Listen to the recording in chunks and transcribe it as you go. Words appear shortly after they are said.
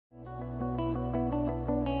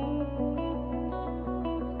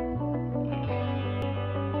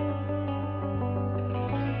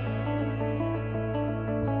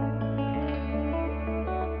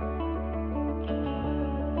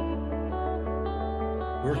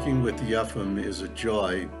Working with Yefim is a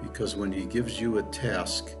joy because when he gives you a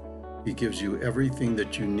task, he gives you everything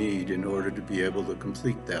that you need in order to be able to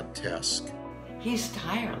complete that task. He's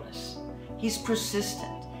tireless. He's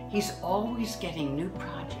persistent. He's always getting new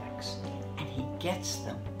projects, and he gets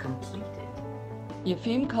them completed.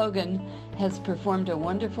 Yefim Kogan has performed a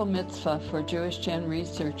wonderful mitzvah for JewishGen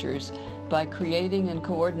researchers by creating and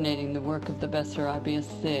coordinating the work of the Bessarabia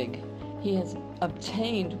SIG. He has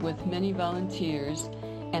obtained with many volunteers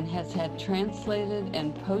and has had translated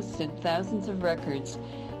and posted thousands of records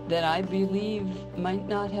that I believe might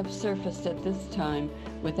not have surfaced at this time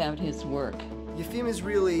without his work. Yefim is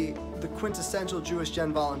really the quintessential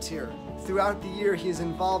JewishGen volunteer. Throughout the year, he is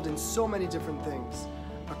involved in so many different things.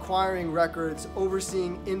 Acquiring records,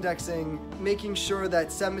 overseeing indexing, making sure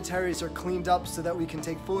that cemeteries are cleaned up so that we can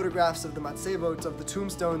take photographs of the matzevot, of the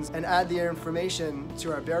tombstones, and add their information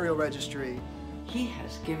to our burial registry. He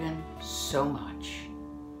has given so much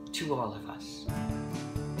to all of us.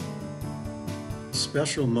 A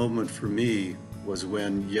special moment for me was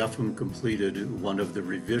when Yefim completed one of the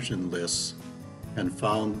revision lists and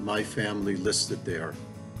found my family listed there.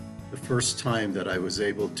 The first time that I was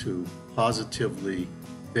able to positively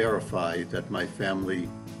verify that my family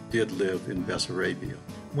did live in Bessarabia.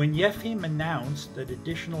 When Yefim announced that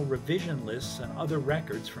additional revision lists and other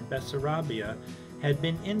records from Bessarabia had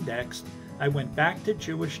been indexed, I went back to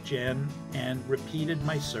JewishGen and repeated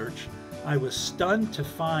my search. I was stunned to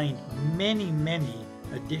find many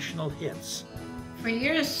additional hits. For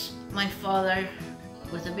years, my father,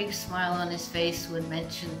 with a big smile on his face, would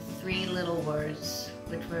mention three little words,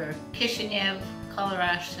 which were Kishinev,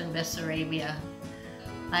 Kolorash, and Bessarabia.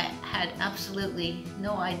 I had absolutely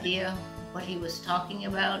no idea what he was talking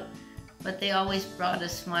about, but they always brought a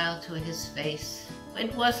smile to his face.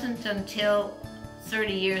 It wasn't until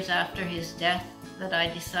 30 years after his death that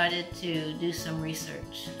I decided to do some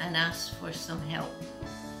research and ask for some help.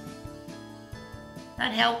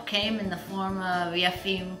 That help came in the form of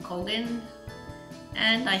Yefim Kogan,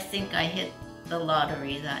 and I think I hit the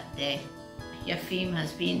lottery that day. Yefim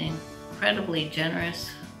has been incredibly generous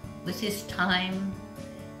with his time,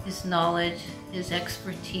 his knowledge, his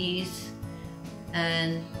expertise,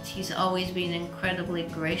 and he's always been incredibly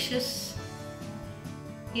gracious.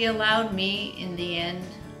 He allowed me, in the end,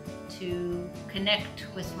 to connect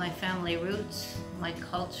with my family roots, my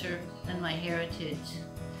culture, and my heritage,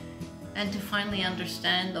 and to finally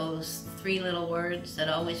understand those three little words that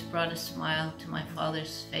always brought a smile to my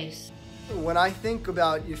father's face. When I think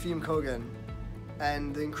about Yefim Kogan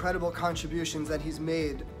and the incredible contributions that he's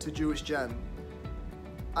made to JewishGen,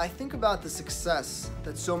 I think about the success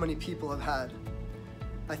that so many people have had.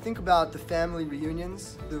 I think about the family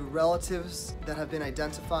reunions, the relatives that have been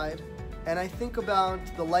identified, and I think about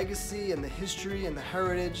the legacy and the history and the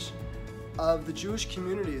heritage of the Jewish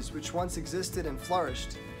communities which once existed and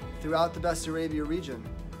flourished throughout the Bessarabia region,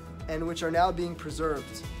 and which are now being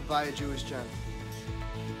preserved via JewishGen.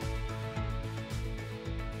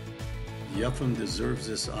 Yefim deserves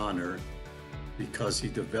this honor because he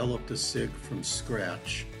developed a SIG from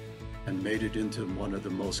scratch and made it into one of the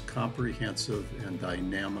most comprehensive and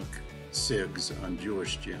dynamic SIGs on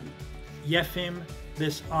JewishGen. Yefim,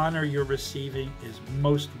 this honor you're receiving is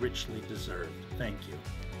most richly deserved. Thank you.